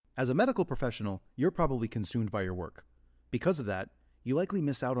As a medical professional, you're probably consumed by your work. Because of that, you likely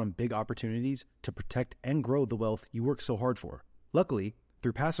miss out on big opportunities to protect and grow the wealth you work so hard for. Luckily,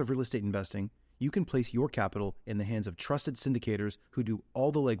 through passive real estate investing, you can place your capital in the hands of trusted syndicators who do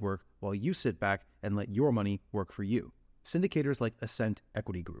all the legwork while you sit back and let your money work for you. Syndicators like Ascent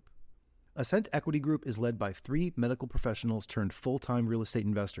Equity Group. Ascent Equity Group is led by 3 medical professionals turned full-time real estate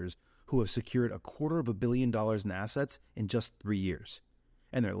investors who have secured $250 million in assets in just 3 years.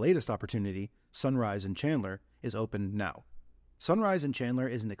 And their latest opportunity, Sunrise in Chandler, is open now. Sunrise in Chandler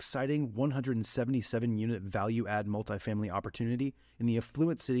is an exciting 177-unit value-add multifamily opportunity in the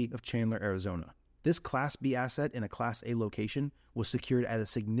affluent city of Chandler, Arizona. This Class B asset in a Class A location was secured at a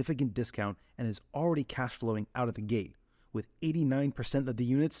significant discount and is already cash flowing out of the gate, with 89% of the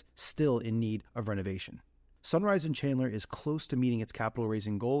units still in need of renovation. Sunrise in Chandler is close to meeting its capital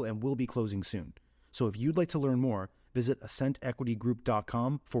raising goal and will be closing soon. So if you'd like to learn more, visit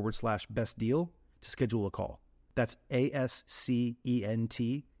ascentequitygroup.com/best deal to schedule a call. That's ASCENT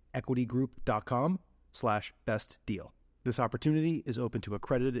equitygroup.com/best deal. This opportunity is open to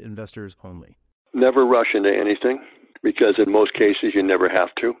accredited investors only. Never rush into anything because in most cases you never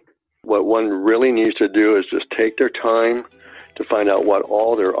have to. What one really needs to do is just take their time to find out what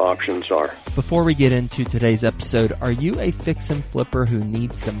all their options are. Before we get into today's episode, are you a fix and flipper who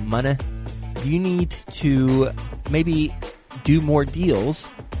needs some money? Do you need to maybe do more deals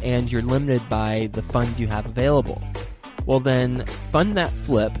and you're limited by the funds you have available? Well then, Fund That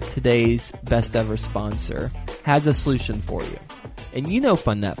Flip, today's best ever sponsor, has a solution for you. And you know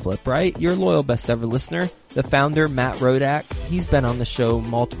Fund That Flip, right? You're a loyal best ever listener. The founder, Matt Rodak, he's been on the show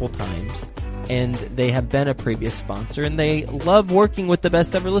multiple times and they have been a previous sponsor and they love working with the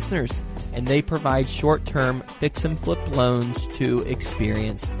best ever listeners. And they provide short-term fix and flip loans to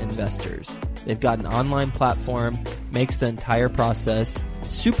experienced investors. They've got an online platform, makes the entire process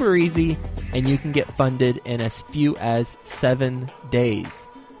super easy, and you can get funded in as few as 7 days.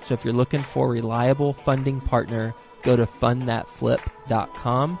 So if you're looking for a reliable funding partner, go to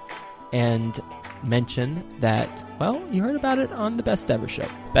fundthatflip.com and mention that, well, you heard about it on the Best Ever Show.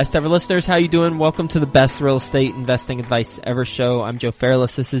 Best Ever listeners, how you doing? Welcome to the Best Real Estate Investing Advice Ever Show. I'm Joe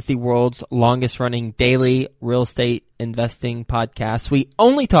Fairless. This is the world's longest running daily real estate investing podcast. We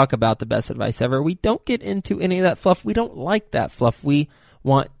only talk about the best advice ever. We don't get into any of that fluff. We don't like that fluff. We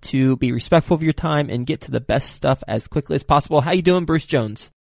want to be respectful of your time and get to the best stuff as quickly as possible. How you doing, Bruce Jones?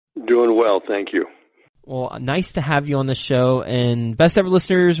 Doing well, thank you. Well, nice to have you on the show. And best ever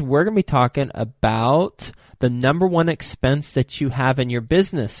listeners, we're going to be talking about the number one expense that you have in your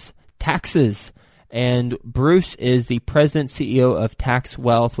business, taxes. And Bruce is the president CEO of Tax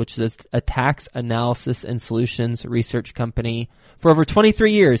Wealth, which is a tax analysis and solutions research company. For over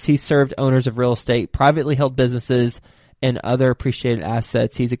 23 years, he's served owners of real estate, privately held businesses, and other appreciated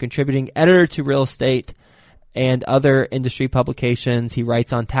assets. He's a contributing editor to Real Estate and other industry publications. He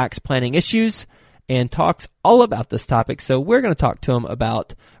writes on tax planning issues and talks all about this topic. So we're going to talk to him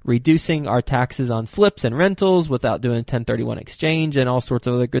about reducing our taxes on flips and rentals without doing 1031 exchange and all sorts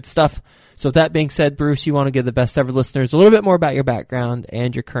of other good stuff. So with that being said, Bruce, you want to give the best ever listeners a little bit more about your background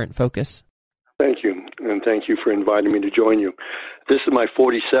and your current focus? Thank you, and thank you for inviting me to join you. This is my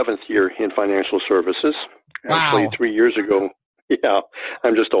 47th year in financial services. Actually, 3 years ago, yeah,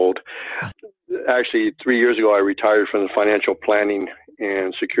 I'm just old. Actually, 3 years ago, I retired from the financial planning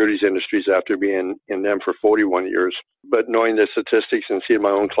and securities industries after being in them for 41 years. But knowing the statistics and seeing my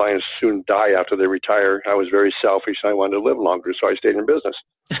own clients soon die after they retire, I was very selfish and I wanted to live longer, so I stayed in business.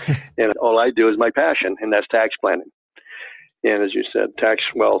 And all I do is my passion, and that's tax planning. And as you said, Tax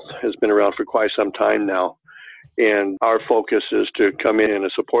Wealth has been around for quite some time now. And our focus is to come in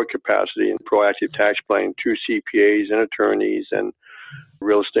a support capacity in proactive tax planning to CPAs and attorneys and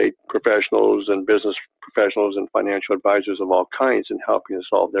real estate professionals and business professionals and financial advisors of all kinds in helping to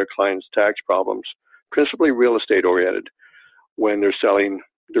solve their clients' tax problems, principally real estate oriented, when they're selling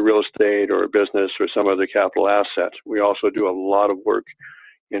the real estate or a business or some other capital asset. We also do a lot of work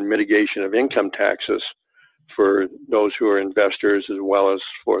in mitigation of income taxes for those who are investors as well as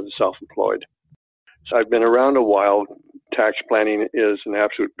for the self-employed. So I've been around a while. Tax planning is an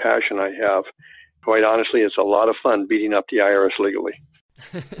absolute passion I have. Quite honestly, it's a lot of fun beating up the IRS legally.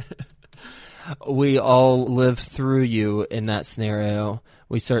 We all live through you in that scenario.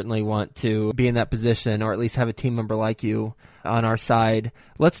 We certainly want to be in that position or at least have a team member like you on our side.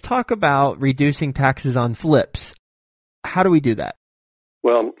 Let's talk about reducing taxes on flips. How do we do that?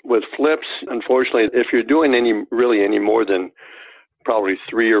 Well, with flips, unfortunately, if you're doing any more than probably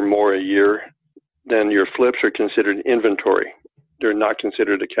 3 or more a year, then your flips are considered inventory. they're not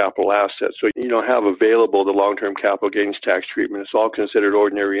considered a capital asset. So you don't have available the long-term capital gains tax treatment. It's all considered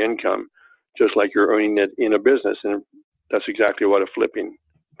ordinary income, just like you're earning it in a business. And that's exactly what a flipping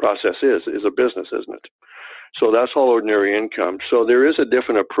process is a business, isn't it? So that's all ordinary income. So there is a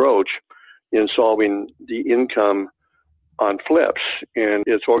different approach in solving the income on flips, and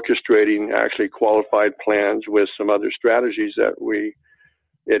it's orchestrating actually qualified plans with some other strategies that we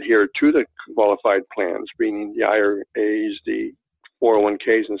adhere to the qualified plans, meaning the IRAs, the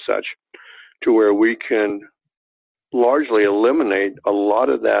 401ks and such, to where we can largely eliminate a lot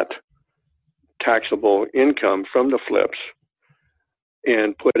of that taxable income from the flips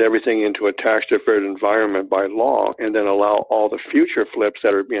and put everything into a tax-deferred environment by law, and then allow all the future flips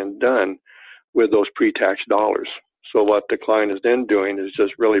that are being done with those pre-tax dollars. So what the client is then doing is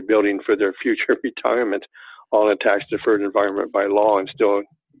just really building for their future retirement all in a tax-deferred environment by law and still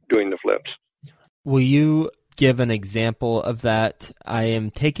doing the flips. Will you give an example of that? I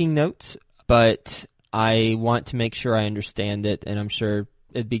am taking notes, but I want to make sure I understand it, and I'm sure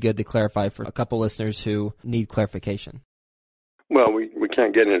it'd be good to clarify for a couple listeners who need clarification. Well, we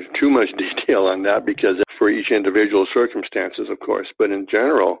can't get into too much detail on that because for each individual circumstances, of course. But in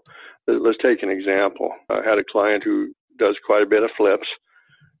general, let's take an example. I had a client who does quite a bit of flips.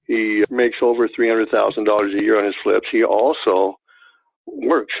 He makes over $300,000 a year on his flips. He also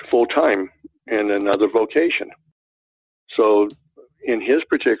works full-time in another vocation. So in his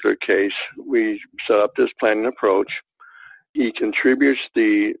particular case, we set up this planning approach. He contributes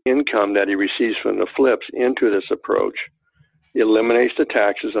the income that he receives from the flips into this approach. Eliminates the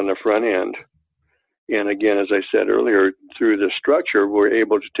taxes on the front end. And again, as I said earlier, through the structure, we're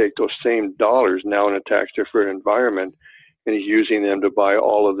able to take those same dollars now in a tax-deferred environment, and he's using them to buy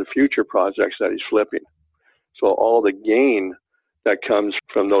all of the future projects that he's flipping. So all the gain that comes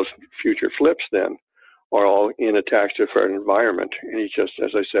from those future flips then are all in a tax-deferred environment. And he just,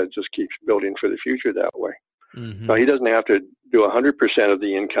 as I said, just keeps building for the future that way. Mm-hmm. Now, he doesn't have to do 100% of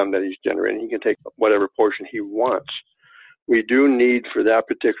the income that he's generating. He can take whatever portion he wants. We do need for that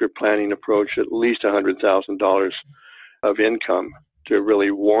particular planning approach at least $100,000 of income to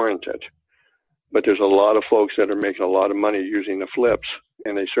really warrant it. But there's a lot of folks that are making a lot of money using the flips,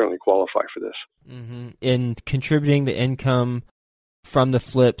 and they certainly qualify for this. Mm-hmm. In contributing the income from the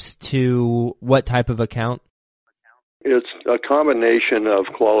flips to what type of account? It's a combination of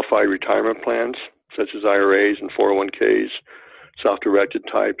qualified retirement plans, such as IRAs and 401ks, self-directed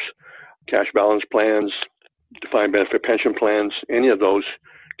types, cash balance plans, defined benefit pension plans. Any of those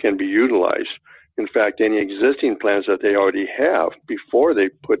can be utilized. In fact, any existing plans that they already have before they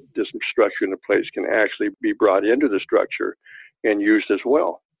put this structure into place can actually be brought into the structure and used as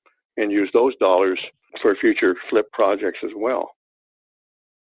well, and use those dollars for future flip projects as well.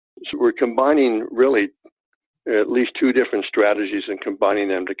 So we're combining really at least two different strategies and combining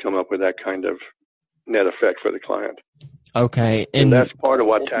them to come up with that kind of net effect for the client. Okay. And that's part of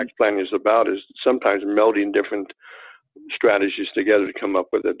what tax planning is about, is sometimes melding different strategies together to come up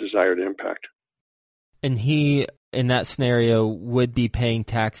with a desired impact. And he, in that scenario, would be paying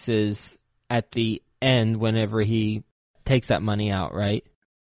taxes at the end whenever he takes that money out, right?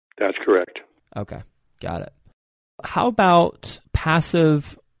 That's correct. Okay. Got it. How about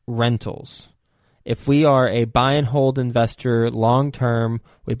passive rentals? If we are a buy and hold investor long term,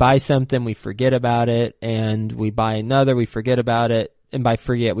 we buy something, we forget about it, and we buy another, we forget about it, and by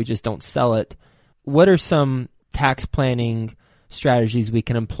forget, we just don't sell it. What are some tax planning strategies we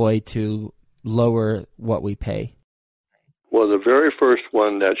can employ to lower what we pay? Well, the very first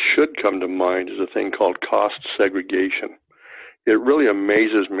one that should come to mind is a thing called cost segregation. It really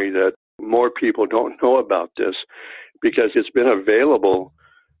amazes me that more people don't know about this because it's been available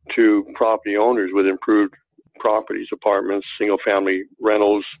to property owners with improved properties, apartments, single-family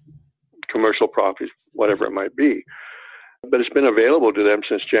rentals, commercial properties, whatever it might be. But it's been available to them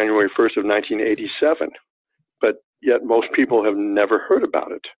since January 1st of 1987, but yet most people have never heard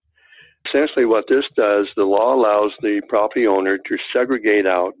about it. Essentially what this does, the law allows the property owner to segregate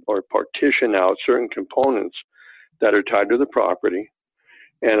out or partition out certain components that are tied to the property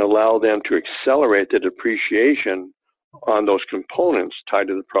and allow them to accelerate the depreciation on those components tied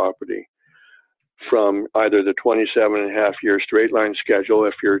to the property from either the 27.5-year straight line schedule,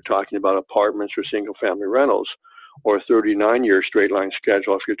 if you're talking about apartments or single family rentals, or 39-year straight line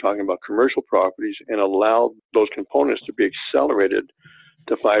schedule if you're talking about commercial properties, and allow those components to be accelerated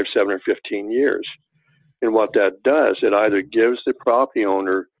to 5, 7, or 15 years. And what that does, it either gives the property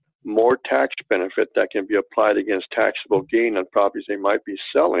owner more tax benefit that can be applied against taxable gain on properties they might be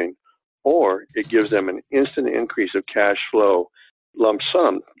selling, or it gives them an instant increase of cash flow, lump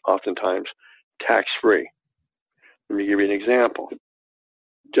sum, oftentimes, tax-free. Let me give you an example.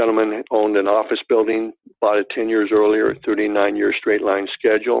 Gentleman owned an office building, bought it 10 years earlier, 39-year straight line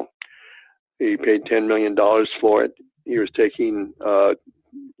schedule. He paid $10 million for it. He was taking a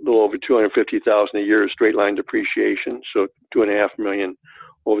little over $250,000 a year straight line depreciation, so $2.5 million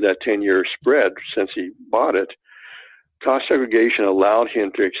over that 10-year spread since he bought it. Cost segregation allowed him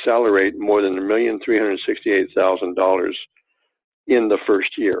to accelerate more than $1,368,000 in the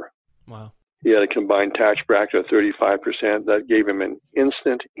first year. Wow. He had a combined tax bracket of 35%. That gave him an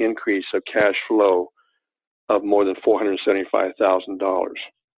instant increase of cash flow of more than $475,000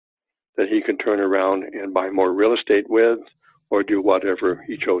 that he could turn around and buy more real estate with or do whatever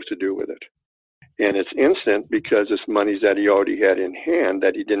he chose to do with it. And it's instant because it's monies that he already had in hand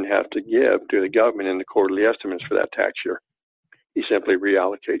that he didn't have to give to the government in the quarterly estimates for that tax year. He simply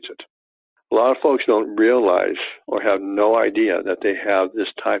reallocates it. A lot of folks don't realize or have no idea that they have this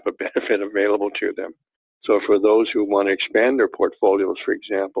type of benefit available to them. So for those who want to expand their portfolios, for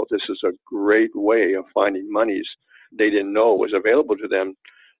example, this is a great way of finding monies they didn't know was available to them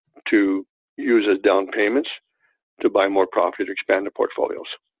to use as down payments to buy more property to expand their portfolios.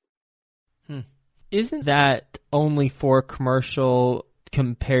 Isn't that only for commercial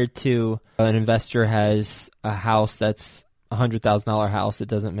compared to an investor has a house that's a $100,000 house? It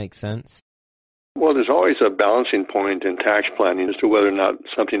doesn't make sense. Well, there's always a balancing point in tax planning as to whether or not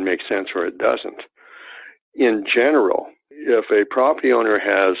something makes sense or it doesn't. In general, if a property owner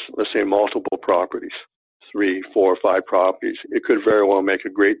has, let's say, multiple properties, 3, 4, 5 properties, it could very well make a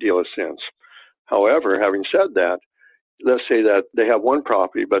great deal of sense. However, having said that, let's say that they have one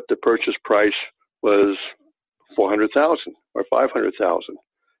property, but the purchase price was $400,000 or $500,000.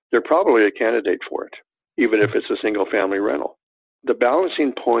 They're probably a candidate for it, even if it's a single-family rental. The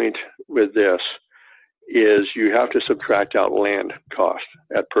balancing point with this is you have to subtract out land cost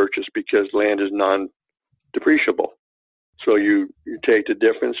at purchase because land is non-depreciable. So you take the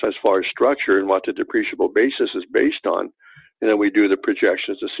difference as far as structure and what the depreciable basis is based on, and then we do the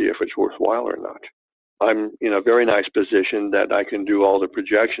projections to see if it's worthwhile or not. I'm in a very nice position that I can do all the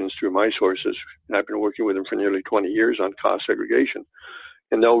projections through my sources. And I've been working with them for nearly 20 years on cost segregation.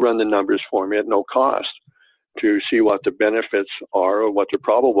 And they'll run the numbers for me at no cost to see what the benefits are or what the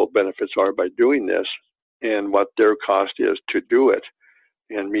probable benefits are by doing this and what their cost is to do it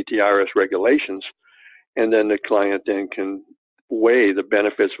and meet the IRS regulations. And then the client then can weigh the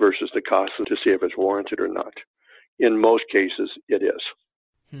benefits versus the costs to see if it's warranted or not. In most cases, it is.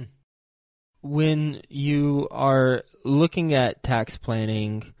 When you are looking at tax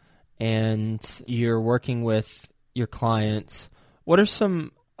planning and you're working with your clients, what are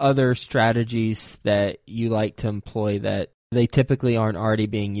some other strategies that you like to employ that they typically aren't already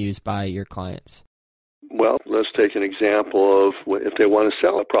being used by your clients? Well, let's take an example of if they want to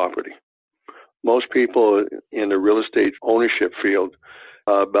sell a property. Most people in the real estate ownership field,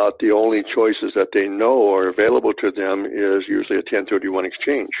 about the only choices that they know are available to them is usually a 1031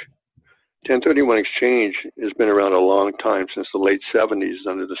 exchange. 1031 exchange has been around a long time, since the late 70s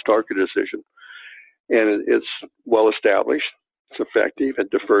under the Starker decision. And it's well established. It's effective. It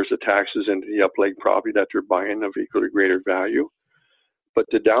defers the taxes into the up-leg property that they're buying of equal or greater value. But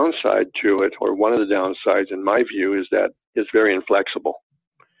the downside to it, or one of the downsides in my view, is that it's very inflexible.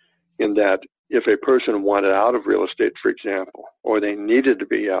 In that if a person wanted out of real estate, for example, or they needed to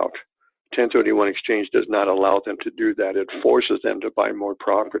be out, 1031 exchange does not allow them to do that. It forces them to buy more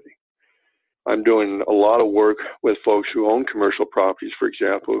property. I'm doing a lot of work with folks who own commercial properties, for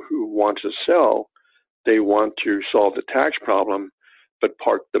example, who want to sell. They want to solve the tax problem, but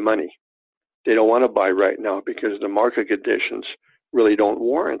park the money. They don't want to buy right now because the market conditions really don't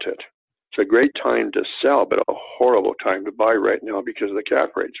warrant it. It's a great time to sell, but a horrible time to buy right now because of the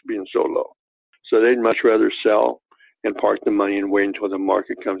cap rates being so low. So they'd much rather sell and park the money and wait until the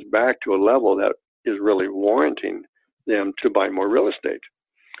market comes back to a level that is really warranting them to buy more real estate.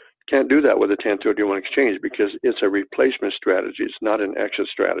 Can't do that with a 1031 exchange because it's a replacement strategy. It's not an exit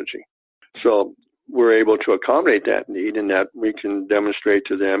strategy. So we're able to accommodate that need in that we can demonstrate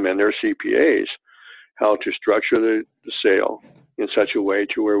to them and their CPAs how to structure the sale in such a way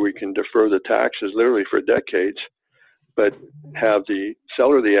to where we can defer the taxes literally for decades, but have the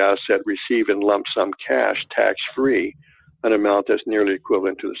seller of the asset receive in lump sum cash, tax-free, an amount that's nearly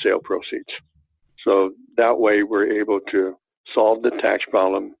equivalent to the sale proceeds. So that way we're able to solve the tax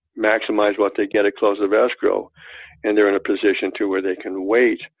problem, maximize what they get at close of escrow, and they're in a position to where they can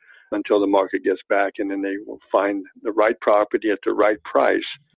wait until the market gets back, and then they will find the right property at the right price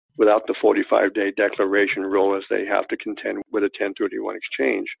without the 45-day declaration rule as they have to contend with a 1031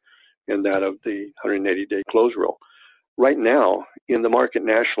 exchange and that of the 180-day close rule. Right now, in the market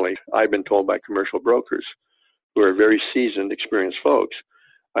nationally, I've been told by commercial brokers who are very seasoned, experienced folks,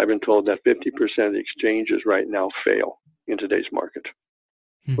 I've been told that 50% of the exchanges right now fail in today's market.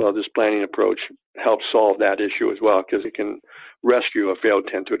 Well, this planning approach helps solve that issue as well because it can rescue a failed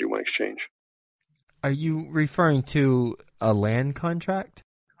 1031 exchange. Are you referring to a land contract?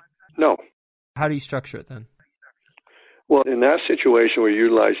 No. How do you structure it then? Well, in that situation, we're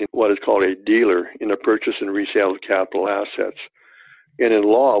utilizing what is called a dealer in the purchase and resale of capital assets. And in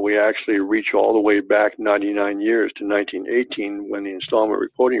law, we actually reach all the way back 99 years to 1918 when the installment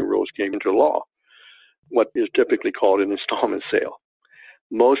reporting rules came into law, what is typically called an installment sale.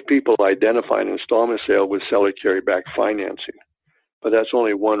 Most people identify an installment sale with seller carryback financing, but that's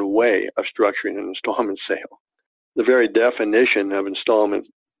only one way of structuring an installment sale. The very definition of installment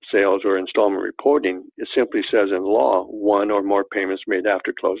sales or installment reporting, it simply says in law, one or more payments made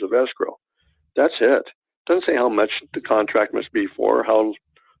after close of escrow. That's it. It doesn't say how much the contract must be for, or how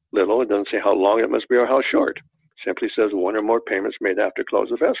little. It doesn't say how long it must be or how short. It simply says one or more payments made after close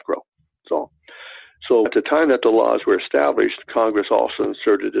of escrow. That's all. So at the time that the laws were established, Congress also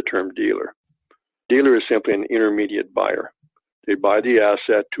inserted the term dealer. Dealer is simply an intermediate buyer. They buy the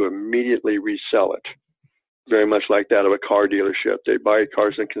asset to immediately resell it, very much like that of a car dealership. They buy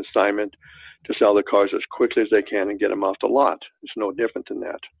cars in consignment to sell the cars as quickly as they can and get them off the lot. It's no different than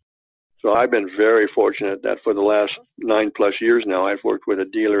that. So I've been very fortunate that for the last 9+ years now, I've worked with a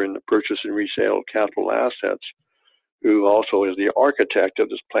dealer in the purchase and resale of capital assets, who also is the architect of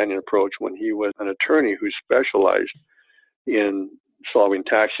this planning approach when he was an attorney who specialized in solving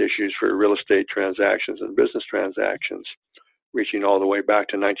tax issues for real estate transactions and business transactions, reaching all the way back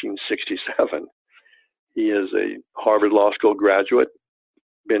to 1967. He is a Harvard Law School graduate,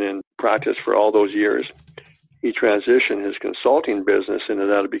 been in practice for all those years. He transitioned his consulting business into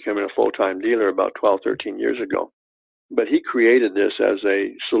that of becoming a full-time dealer about 12, 13 years ago. But he created this as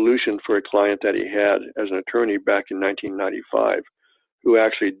a solution for a client that he had as an attorney back in 1995, who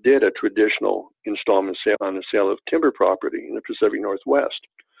actually did a traditional installment sale on the sale of timber property in the Pacific Northwest.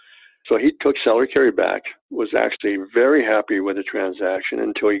 So he took seller carryback, was actually very happy with the transaction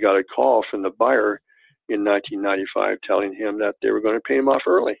until he got a call from the buyer in 1995 telling him that they were going to pay him off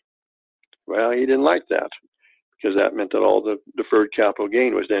early. Well, he didn't like that because that meant that all the deferred capital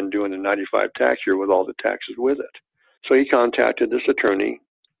gain was then due in the 95 tax year with all the taxes with it. So he contacted this attorney,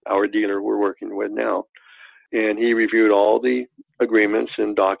 our dealer we're working with now, and he reviewed all the agreements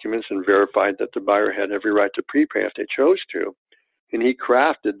and documents and verified that the buyer had every right to prepay if they chose to. And he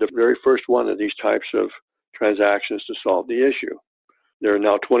crafted the very first one of these types of transactions to solve the issue. There are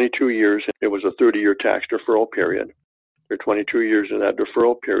now 22 years. It was a 30-year tax deferral period. There are 22 years in that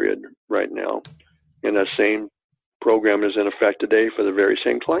deferral period right now. And that same program is in effect today for the very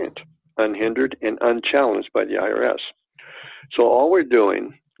same client, unhindered and unchallenged by the IRS. So all we're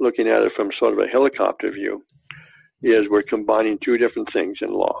doing, looking at it from sort of a helicopter view, is we're combining two different things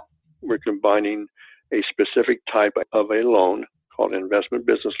in law. We're combining a specific type of a loan called an investment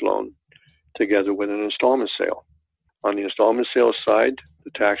business loan together with an installment sale. On the installment sale side,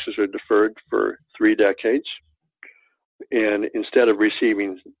 the taxes are deferred for 3 decades. And instead of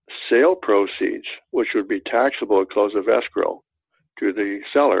receiving sale proceeds, which would be taxable at close of escrow to the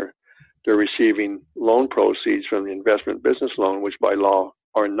seller, they're receiving loan proceeds from the investment business loan, which by law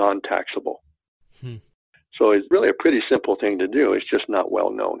are non-taxable. So it's really a pretty simple thing to do. It's just not well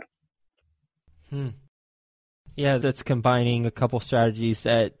known. Yeah, that's combining a couple strategies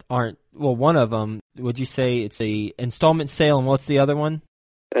that aren't, well, one of them, would you say it's a installment sale, and what's the other one?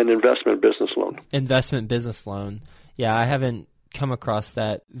 An investment business loan. Investment business loan. Yeah, I haven't come across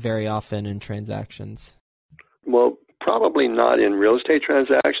that very often in transactions. Well, probably not in real estate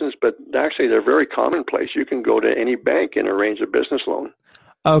transactions, but actually they're very commonplace. You can go to any bank and arrange a business loan.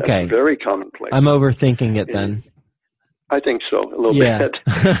 Okay. That's very commonplace. I'm overthinking it then. I think so, a little bit.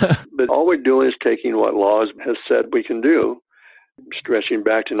 But all we're doing is taking what laws has said we can do, stretching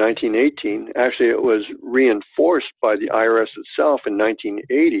back to 1918. Actually, it was reinforced by the IRS itself in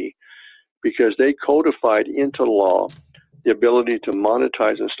 1980 because they codified into law the ability to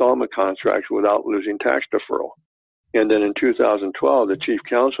monetize installment contracts without losing tax deferral. And then in 2012, the chief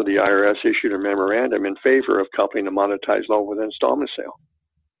counsel of the IRS issued a memorandum in favor of coupling a monetized loan with an installment sale.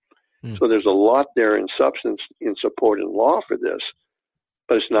 So there's a lot there in substance in support in law for this,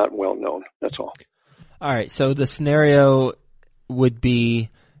 but it's not well known. That's all. All right. So the scenario would be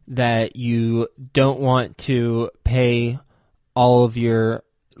that you don't want to pay all of your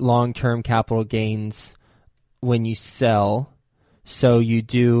long-term capital gains when you sell. So you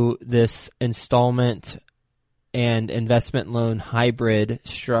do this installment and investment loan hybrid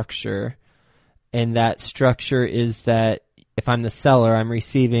structure. And that structure is that if I'm the seller, I'm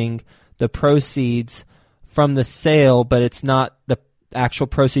receiving the proceeds from the sale, but it's not the actual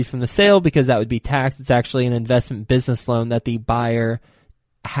proceeds from the sale because that would be taxed. It's actually an investment business loan that the buyer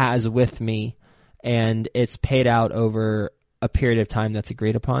has with me, and it's paid out over a period of time that's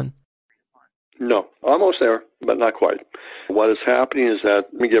agreed upon? No, almost there, but not quite. What is happening is that,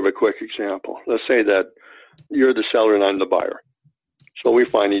 let me give a quick example. Let's say that you're the seller and I'm the buyer. So we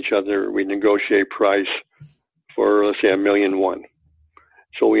find each other, we negotiate price for, let's say, $1.1 million.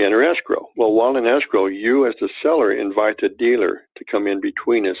 So we enter escrow. Well, while in escrow, you as the seller invite the dealer to come in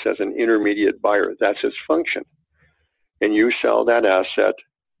between us as an intermediate buyer. That's its function. And you sell that asset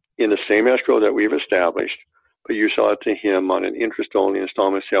in the same escrow that we've established, but you sell it to him on an interest-only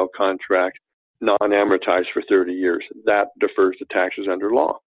installment sale contract, non-amortized for 30 years. That defers the taxes under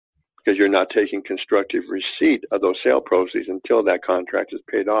law because you're not taking constructive receipt of those sale proceeds until that contract is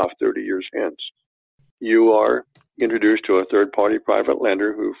paid off 30 years hence. You are introduced to a third-party private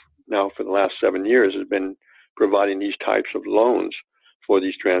lender who now for the last 7 years has been providing these types of loans for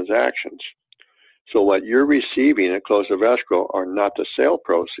these transactions. So what you're receiving at close of escrow are not the sale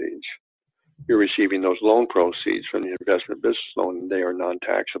proceeds. You're receiving those loan proceeds from the investment business loan, and they are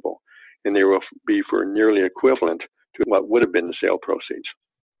non-taxable. And they will be for nearly equivalent to what would have been the sale proceeds.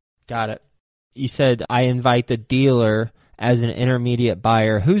 Got it. You said I invite the dealer as an intermediate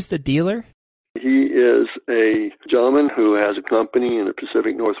buyer. Who's the dealer? He is a gentleman who has a company in the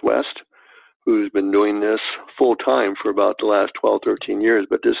Pacific Northwest who's been doing this full time for about the last 12, 13 years.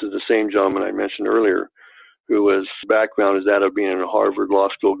 But this is the same gentleman I mentioned earlier, who his background is that of being a Harvard Law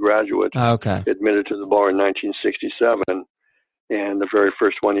School graduate, admitted to the bar in 1967. And the very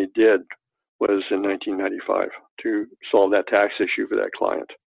first one he did was in 1995 to solve that tax issue for that client.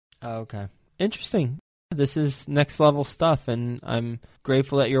 Okay. Interesting. This is next level stuff, and I'm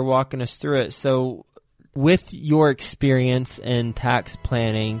grateful that you're walking us through it. So with your experience in tax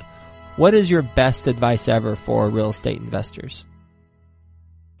planning, what is your best advice ever for real estate investors?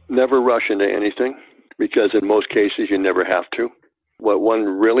 Never rush into anything, because in most cases you never have to. What one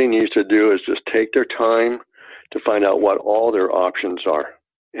really needs to do is just take their time to find out what all their options are.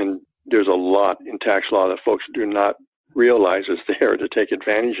 And there's a lot in tax law that folks do not realize is there to take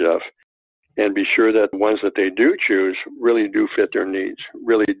advantage of. And be sure that the ones that they do choose really do fit their needs,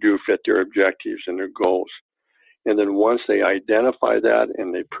 really do fit their objectives and their goals. And then once they identify that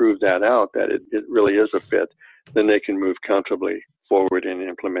and they prove that out, that it really is a fit, then they can move comfortably forward in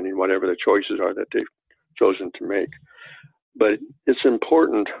implementing whatever the choices are that they've chosen to make. But it's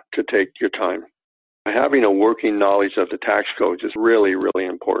important to take your time. Having a working knowledge of the tax codes is really, really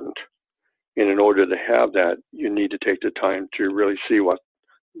important. And in order to have that, you need to take the time to really see what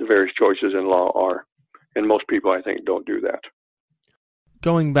the various choices in law are. And most people, I think, don't do that.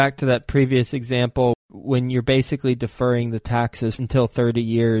 Going back to that previous example, when you're basically deferring the taxes until 30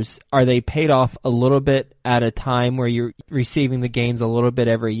 years, are they paid off a little bit at a time where you're receiving the gains a little bit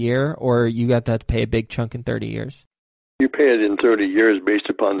every year, or you got to pay a big chunk in 30 years? You pay it in 30 years based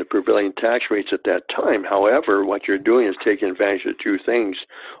upon the prevailing tax rates at that time. However, what you're doing is taking advantage of two things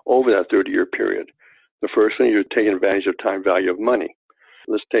over that 30-year period. The first thing, you're taking advantage of time value of money.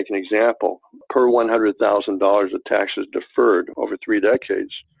 Let's take an example. Per $100,000 of taxes deferred over 3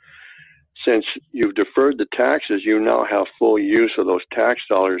 decades, since you've deferred the taxes, you now have full use of those tax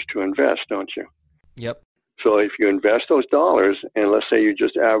dollars to invest, don't you? Yep. So if you invest those dollars, and let's say you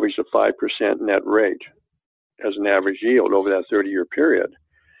just average a 5% net rate as an average yield over that 30-year period,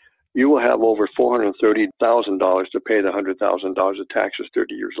 you will have over $430,000 to pay the $100,000 of taxes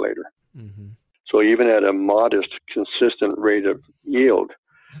 30 years later. Mm-hmm. So even at a modest, consistent rate of yield,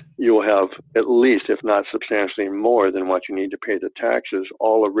 you will have at least, if not substantially more than what you need to pay the taxes,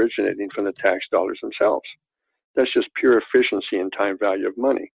 all originating from the tax dollars themselves. That's just pure efficiency and time value of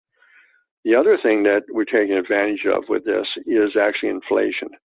money. The other thing that we're taking advantage of with this is actually inflation.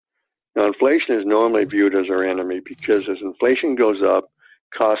 Now, inflation is normally viewed as our enemy because as inflation goes up,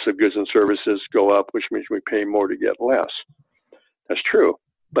 costs of goods and services go up, which means we pay more to get less. That's true.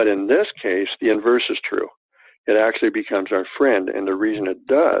 But in this case, the inverse is true. It actually becomes our friend, and the reason it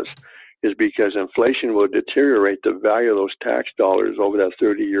does is because inflation will deteriorate the value of those tax dollars over that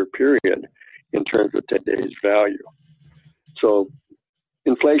 30-year period in terms of today's value. So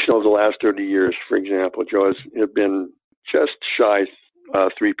inflation over the last 30 years, for example, Joe, has been just shy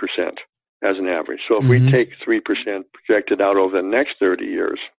 3% as an average. So if we take 3% projected out over the next 30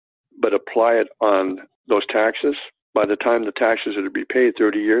 years, but apply it on those taxes, by the time the taxes are to be paid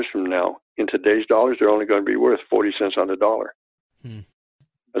 30 years from now, in today's dollars, they're only going to be worth 40 cents on the dollar,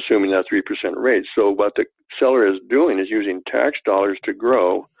 assuming that 3% rate. So what the seller is doing is using tax dollars to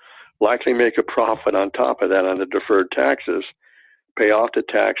grow, likely make a profit on top of that on the deferred taxes, pay off the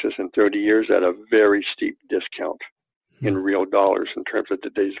taxes in 30 years at a very steep discount in real dollars in terms of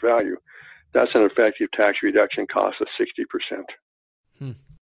today's value. That's an effective tax reduction cost of 60%.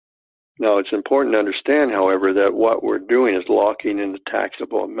 Now, it's important to understand, however, that what we're doing is locking in the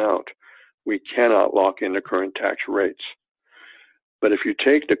taxable amount. We cannot lock in the current tax rates. But if you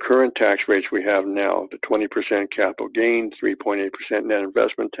take the current tax rates we have now, the 20% capital gain, 3.8% net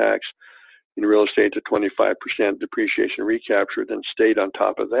investment tax, in real estate to 25% depreciation recapture, then stayed on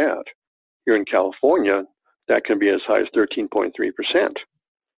top of that. Here in California, that can be as high as 13.3%.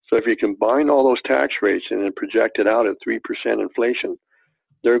 So if you combine all those tax rates and then project it out at 3% inflation,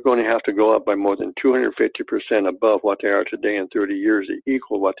 they're going to have to go up by more than 250% above what they are today in 30 years to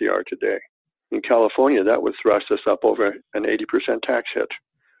equal what they are today. In California, that would thrust us up over an 80% tax hit.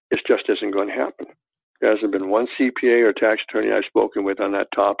 It just isn't going to happen. There hasn't been one CPA or tax attorney I've spoken with on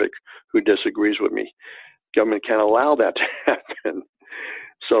that topic who disagrees with me. Government can't allow that to happen.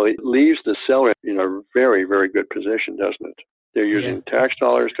 So it leaves the seller in a very, very good position, doesn't it? They're using tax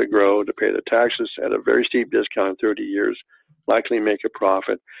dollars to grow, to pay the taxes at a very steep discount in 30 years, likely make a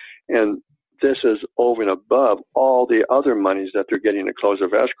profit. And this is over and above all the other monies that they're getting to close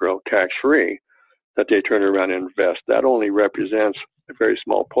of escrow tax-free that they turn around and invest. That only represents a very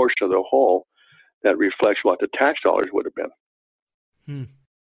small portion of the whole that reflects what the tax dollars would have been.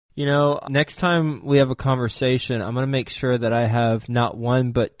 You know, next time we have a conversation, I'm going to make sure that I have not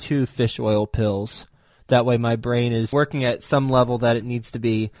one but 2 fish oil pills. That way my brain is working at some level that it needs to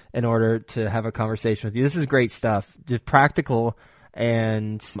be in order to have a conversation with you. This is great stuff. Just practical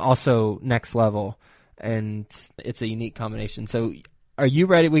and also next level. And it's a unique combination. So are you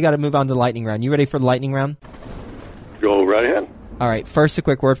ready? We got to move on to the lightning round. You ready for the lightning round? Go right ahead. All right. First, a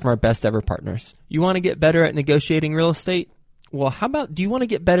quick word from our best ever partners. You want to get better at negotiating real estate? Well, how about, do you want to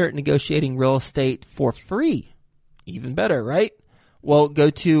get better at negotiating real estate for free? Even better, right? Well,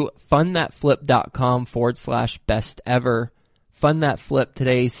 go to fundthatflip.com/best ever. Fund That Flip,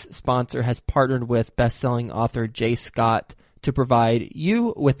 today's sponsor, has partnered with best-selling author Jay Scott to provide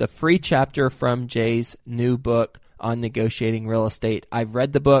you with a free chapter from Jay's new book on negotiating real estate. I've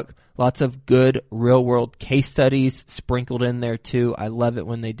read the book. Lots of good real-world case studies sprinkled in there, too. I love it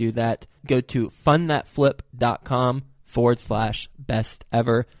when they do that. Go to fundthatflip.com/best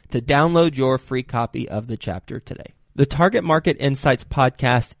ever to download your free copy of the chapter today. The Target Market Insights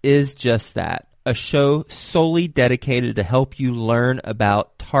podcast is just that, a show solely dedicated to help you learn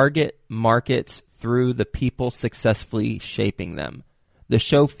about target markets through the people successfully shaping them. The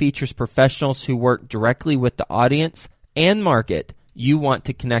show features professionals who work directly with the audience and market you want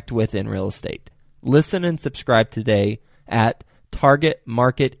to connect with in real estate. Listen and subscribe today at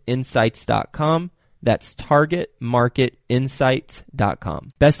targetmarketinsights.com. That's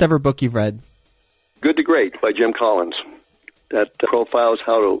targetmarketinsights.com. Best ever book you've read? Good to Great by Jim Collins. That profiles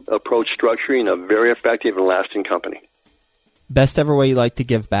how to approach structuring a very effective and lasting company. Best ever way you like to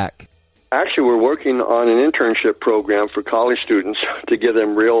give back? Actually, we're working on an internship program for college students to give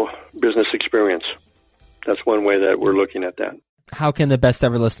them real business experience. That's one way that we're looking at that. How can the best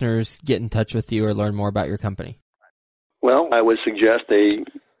ever listeners get in touch with you or learn more about your company? Well, I would suggest they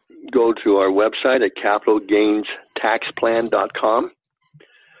go to our website at capitalgainstaxplan.com.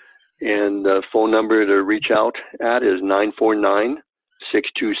 And the phone number to reach out at is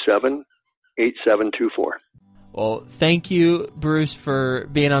 949-627-8724. Well, thank you, Bruce, for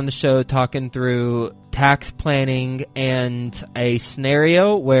being on the show talking through tax planning and a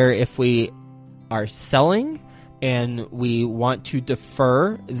scenario where if we are selling and we want to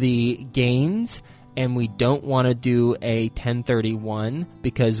defer the gains and we don't want to do a 1031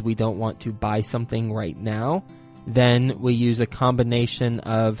 because we don't want to buy something right now, then we use a combination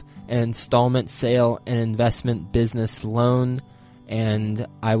of an installment sale and investment business loan. And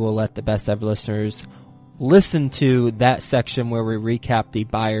I will let the best ever listeners listen to that section where we recap the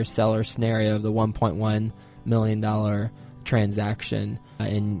buyer-seller scenario of the $1.1 million transaction.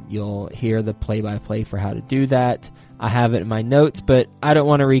 And you'll hear the play-by-play for how to do that. I have it in my notes, but I don't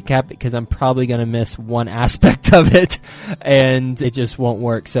want to recap it because I'm probably going to miss one aspect of it and it just won't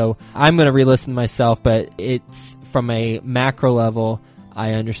work. So I'm going to re-listen myself, but it's from a macro level,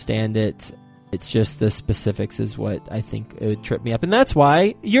 I understand it. It's just the specifics is what I think it would trip me up. And that's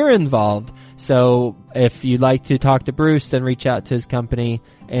why you're involved. So if you'd like to talk to Bruce, then reach out to his company.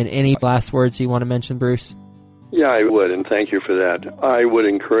 And any last words you want to mention, Bruce? Yeah, I would, and thank you for that. I would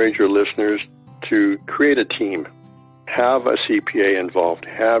encourage your listeners to create a team. Have a CPA involved.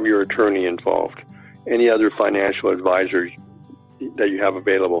 Have your attorney involved. Any other financial advisors that you have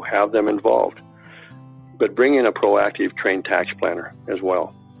available, have them involved. But bring in a proactive trained tax planner as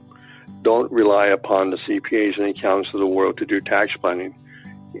well. don't rely upon the CPAs and accountants of the world to do tax planning.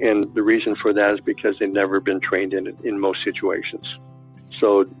 And the reason for that is because they've never been trained in it in most situations.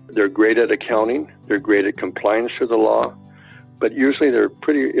 So they're great at accounting, they're great at compliance to the law, but usually they're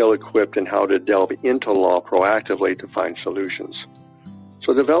pretty ill-equipped in how to delve into law proactively to find solutions.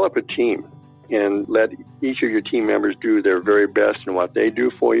 So develop a team and let each of your team members do their very best in what they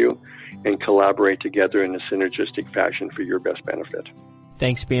do for you and collaborate together in a synergistic fashion for your best benefit.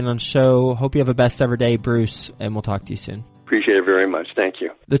 Thanks for being on the show. Hope you have a best ever day, Bruce, and we'll talk to you soon. Appreciate it very much. Thank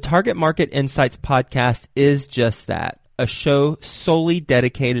you. The Target Market Insights podcast is just that, a show solely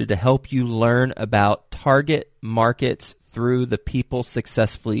dedicated to help you learn about target markets through the people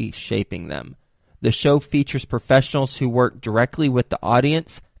successfully shaping them. The show features professionals who work directly with the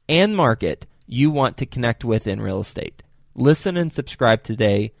audience and market you want to connect with in real estate. Listen and subscribe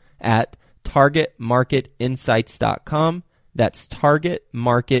today at targetmarketinsights.com. That's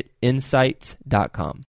targetmarketinsights.com.